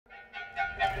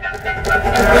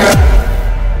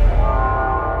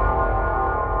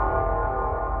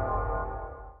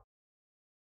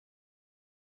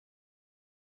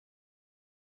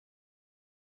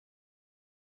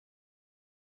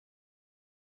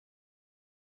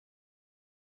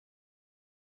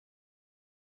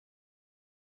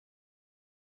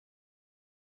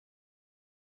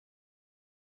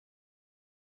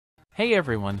Hey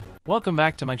everyone, welcome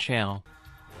back to my channel.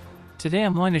 Today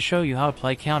I'm going to show you how to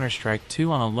play Counter-Strike 2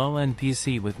 on a low-end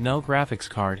PC with no graphics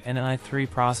card and an i3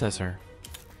 processor.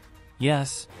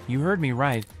 Yes, you heard me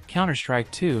right,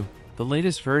 Counter-Strike 2, the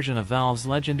latest version of Valve's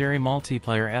legendary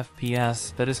multiplayer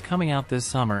FPS that is coming out this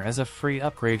summer as a free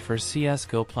upgrade for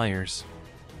CSGO players.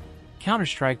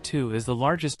 Counter-Strike 2 is the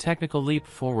largest technical leap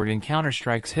forward in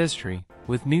Counter-Strike's history,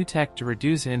 with new tech to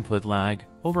reduce input lag,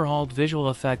 overhauled visual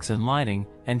effects and lighting,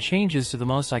 and changes to the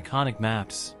most iconic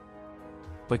maps.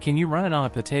 But can you run it on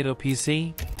a potato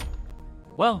PC?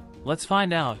 Well, let's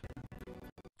find out.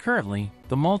 Currently,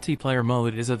 the multiplayer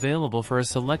mode is available for a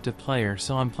selected player,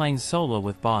 so I'm playing solo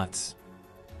with bots.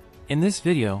 In this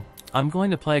video, I'm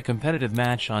going to play a competitive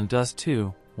match on Dust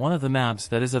 2, one of the maps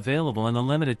that is available in the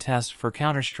limited test for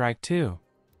Counter-Strike 2.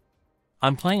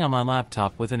 I'm playing on my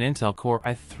laptop with an Intel Core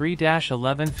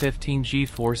i3-1115 G4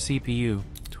 CPU,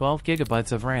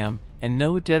 12GB of RAM, and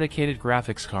no dedicated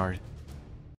graphics card.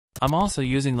 I'm also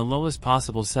using the lowest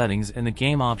possible settings in the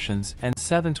game options and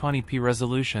 720p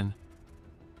resolution,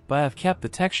 but I've kept the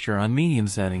texture on medium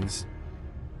settings.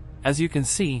 As you can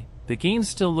see, the game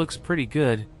still looks pretty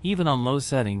good, even on low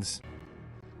settings.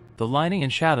 The lighting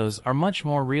and shadows are much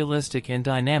more realistic and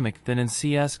dynamic than in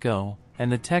CSGO,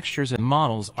 and the textures and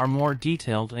models are more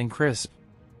detailed and crisp.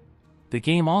 The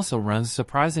game also runs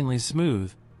surprisingly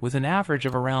smooth, with an average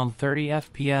of around 30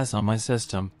 FPS on my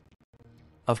system.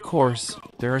 Of course,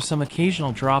 there are some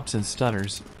occasional drops and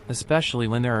stutters, especially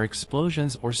when there are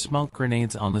explosions or smoke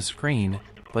grenades on the screen,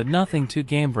 but nothing too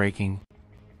game-breaking.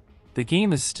 The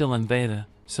game is still in beta,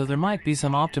 so there might be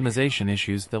some optimization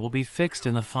issues that will be fixed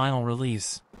in the final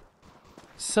release.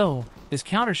 So, is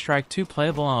Counter-Strike 2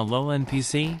 playable on a low-end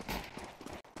PC?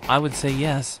 I would say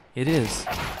yes, it is.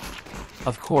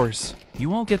 Of course, you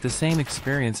won't get the same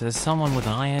experience as someone with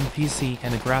a high-end PC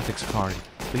and a graphics card,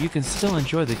 but you can still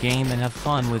enjoy the game and have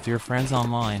fun with your friends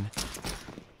online.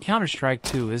 Counter-Strike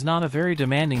 2 is not a very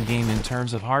demanding game in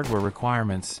terms of hardware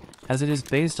requirements, as it is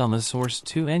based on the Source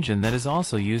 2 engine that is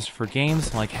also used for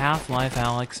games like Half-Life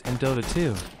Alyx and Dota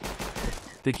 2.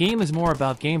 The game is more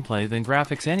about gameplay than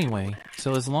graphics anyway,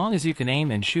 so as long as you can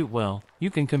aim and shoot well, you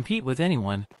can compete with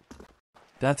anyone.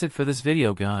 That's it for this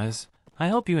video, guys. I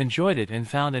hope you enjoyed it and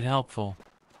found it helpful.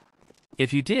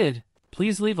 If you did,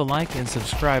 please leave a like and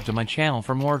subscribe to my channel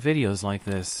for more videos like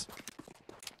this.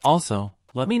 Also,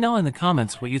 let me know in the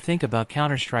comments what you think about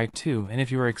Counter-Strike 2 and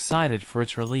if you are excited for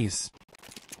its release.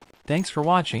 Thanks for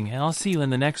watching, and I'll see you in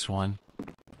the next one.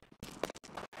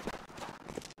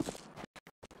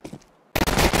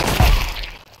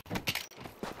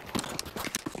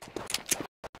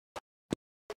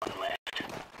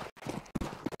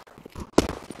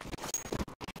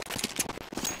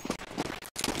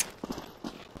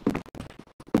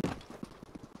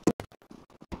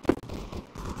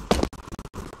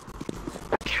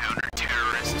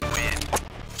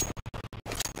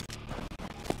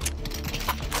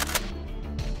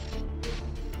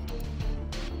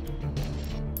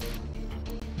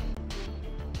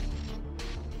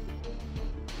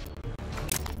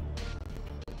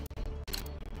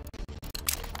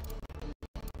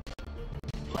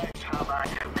 Let's have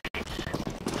action.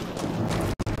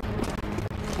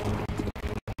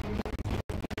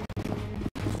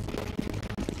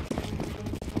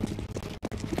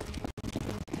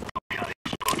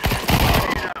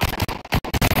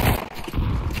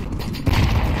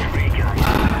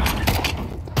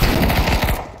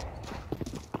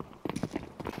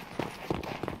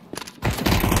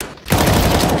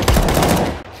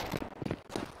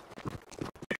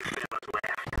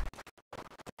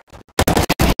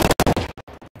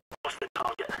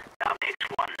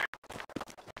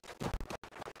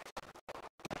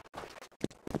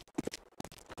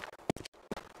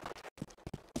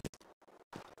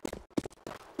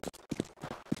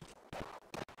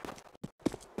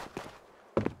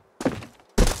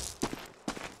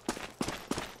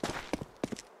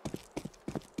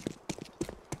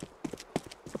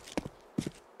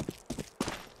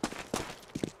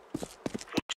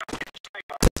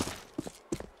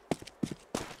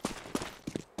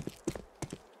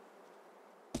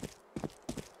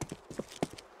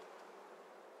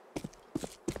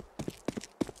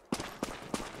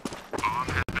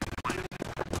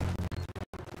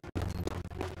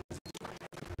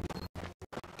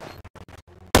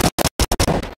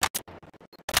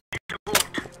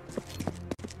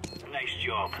 Nice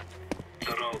job.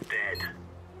 They're all dead.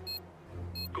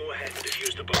 Go ahead and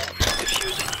defuse the bomb.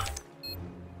 Defusing.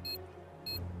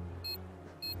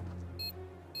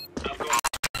 I've got...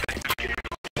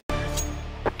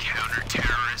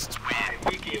 Counter-terrorists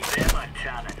win. We give them a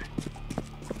cannon.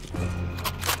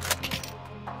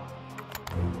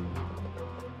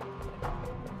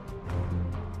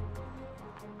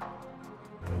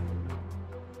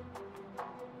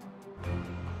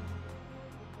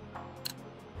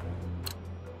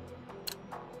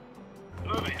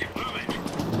 Move it, move it.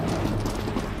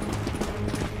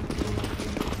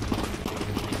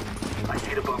 I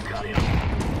see the bomb carrier.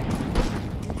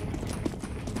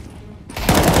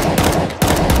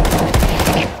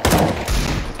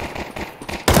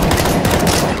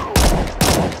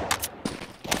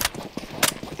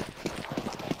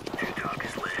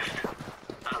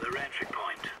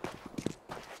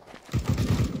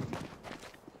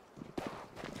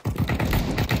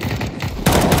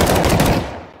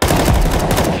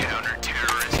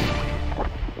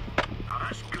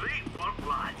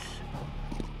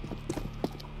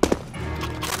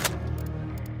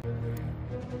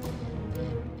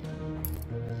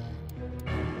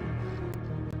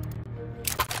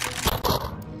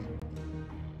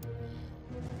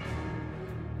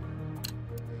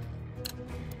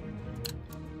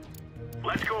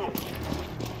 Let's go.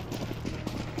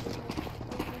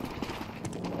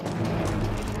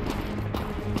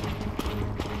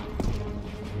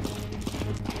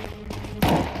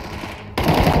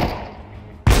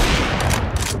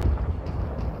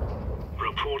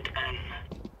 Report in.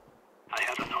 I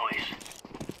have a noise.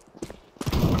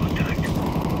 Contact.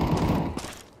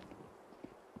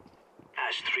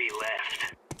 Has 3 left.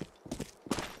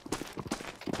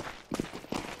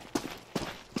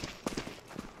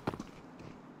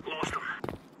 Lost them.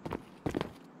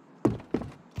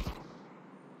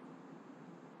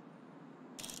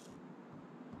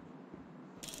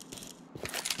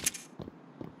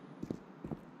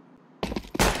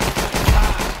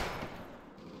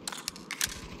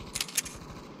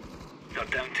 Got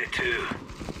down to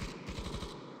 2.